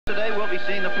Today we'll be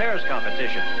seeing the pairs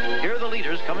competition. Here are the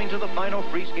leaders coming to the final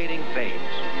free skating phase.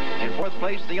 In fourth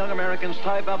place, the young Americans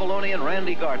Babilonia and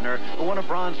Randy Gardner, who won a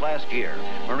bronze last year.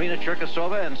 Marina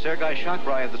Cherkasova and Sergei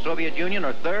Shakrai of the Soviet Union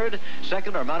are third.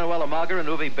 Second are Manuela Mager and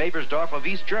Uwe Bebersdorf of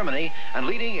East Germany. And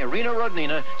leading, Irina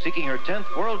Rodnina, seeking her 10th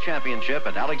World Championship,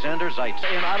 and Alexander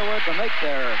Zaitsev in Ottawa to make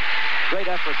their great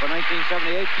effort for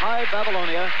 1978.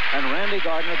 Babilonia and Randy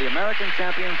Gardner, the American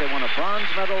champions. They won a bronze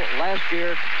medal last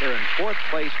year. They're in fourth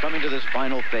place coming to this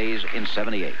final phase in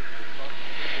 78.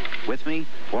 With me,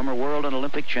 former world and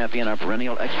Olympic champion, our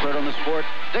perennial expert on the sport,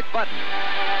 Dick Button.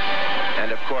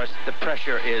 And, of course, the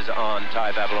pressure is on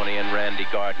Babilonia and Randy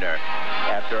Gardner.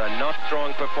 After a not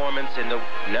strong performance in the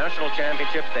national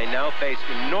championships, they now face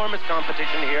enormous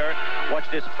competition here. Watch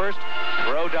this first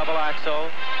throw double axel,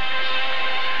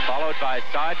 followed by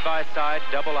side-by-side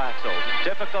double axels.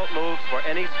 Difficult moves for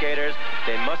any skaters.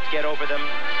 They must get over them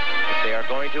if they are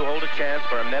going to hold a chance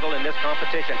for a medal in this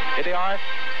competition. Here they are.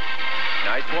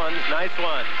 Nice ones, nice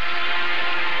ones.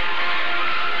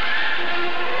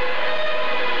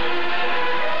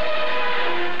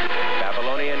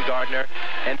 Babilonia and Gardner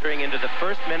entering into the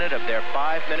first minute of their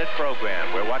 5-minute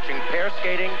program. We're watching pair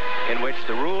skating, in which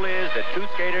the rule is that two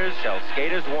skaters shall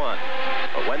skate as one.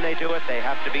 But when they do it, they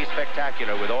have to be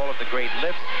spectacular with all of the great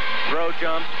lifts, throw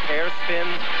jumps, pair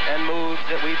spins, and moves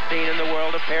that we've seen in the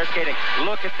world of pair skating.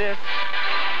 Look at this.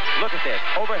 Look at this.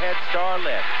 Overhead star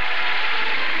lift.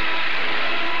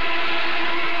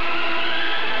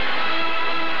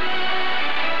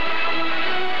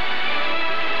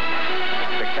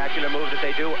 Move that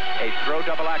they do, a throw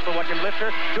double axel. Watch him lift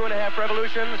her, 2.5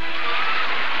 revolutions.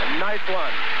 A nice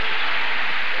one.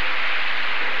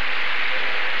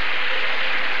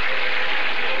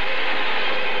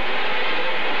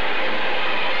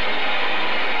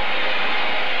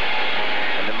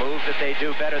 And the move that they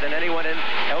do better than anyone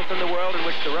else in the world, in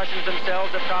which the Russians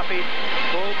themselves have copied,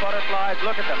 full butterflies.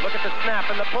 Look at them. Look at the snap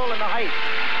and the pull and the height.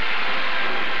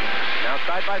 Now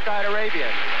side-by-side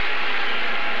Arabians.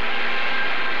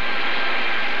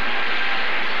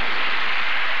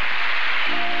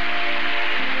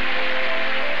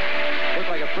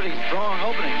 Pretty strong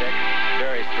opening, Dick.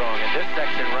 Very strong. In this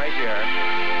section right here,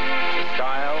 the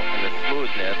style and the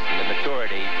smoothness, the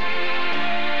maturity,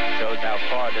 shows how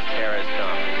far this pair has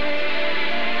come.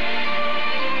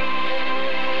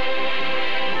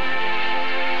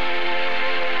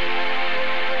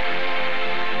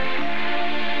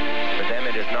 For them,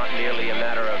 it is not merely a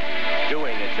matter of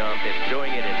doing a jump. It's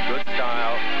doing it in good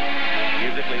style,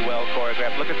 musically well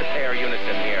choreographed. Look at the pair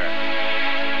unison here.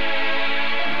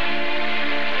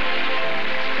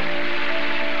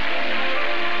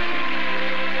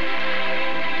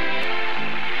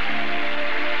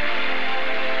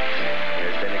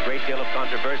 Deal of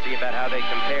controversy about how they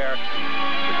compare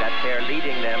with that pair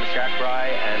leading them, Shakrai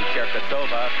and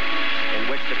Cherkasova, in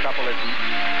which the couple is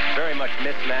very much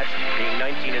mismatched, being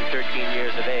 19 and 13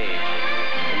 years of age.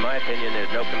 In my opinion, there's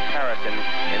no comparison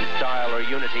in style or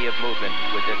unity of movement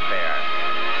with this pair.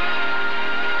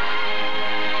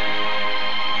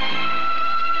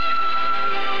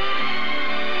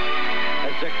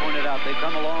 As Dick pointed out, they've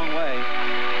come a long way.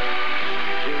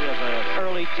 She was an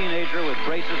early teenager with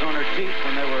braces on her teeth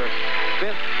when they were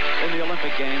 5th in the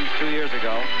Olympic Games 2 years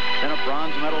ago. Then a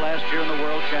bronze medal last year in the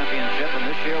World Championship. And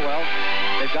this year, well,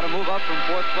 they've got to move up from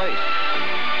 4th place.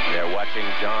 They're watching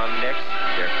John Nix,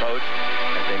 their coach,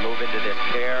 as they move into this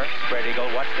pair spread eagle.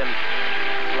 Watch them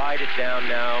slide it down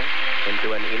now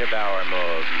into an Ina Bauer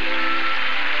move.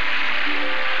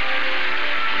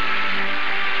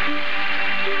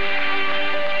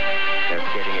 They're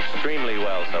skating extremely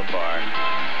well so far.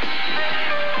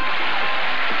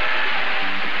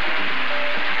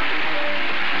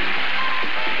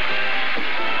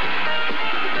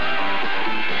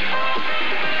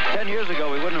 Years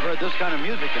ago, we wouldn't have heard this kind of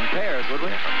music in pairs, would we?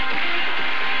 A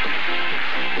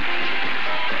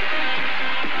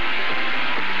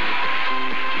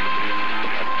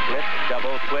split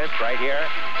double twist right here.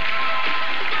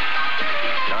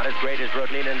 Not as great as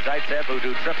Rodnina and Zaitsev, who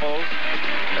do triples,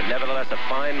 but nevertheless a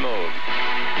fine move.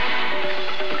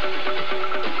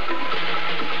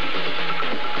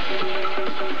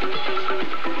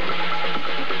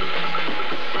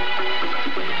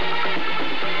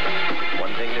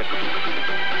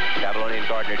 Babilonia and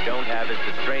Gardner don't have is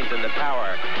the strength and the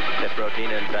power that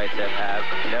Rodnina and Zaitsev have.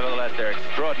 Nevertheless, they're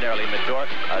extraordinarily mature.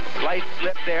 A slight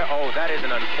slip there. Oh, that is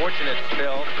an unfortunate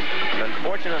spill, an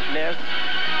unfortunate miss.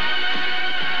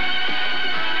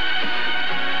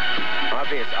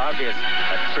 obvious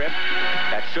trip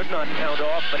that should not count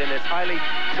off, but in this highly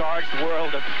charged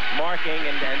world of marking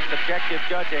and subjective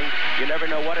judging, you never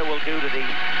know what it will do to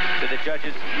the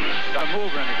judges. Not a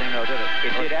move or anything, though, did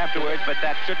it? It did afterwards, but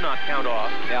that should not count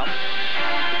off. Yeah.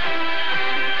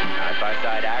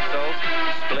 Side-by-side axles,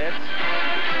 splits,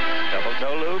 double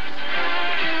toe loops.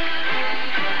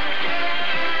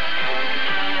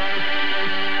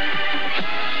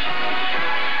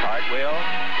 Cartwheel.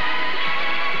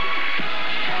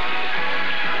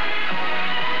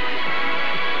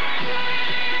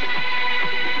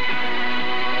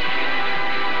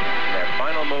 Their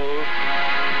final move.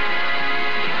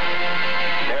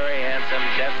 Very handsome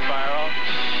death spiral.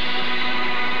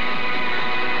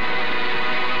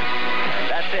 And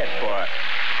that's it for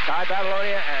Ty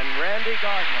Babilonia and Randy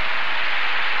Gardner.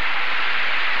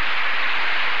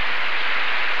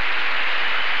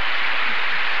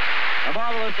 A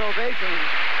marvelous ovation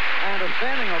and a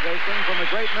standing ovation from a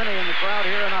great many in the crowd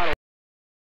here in Ottawa.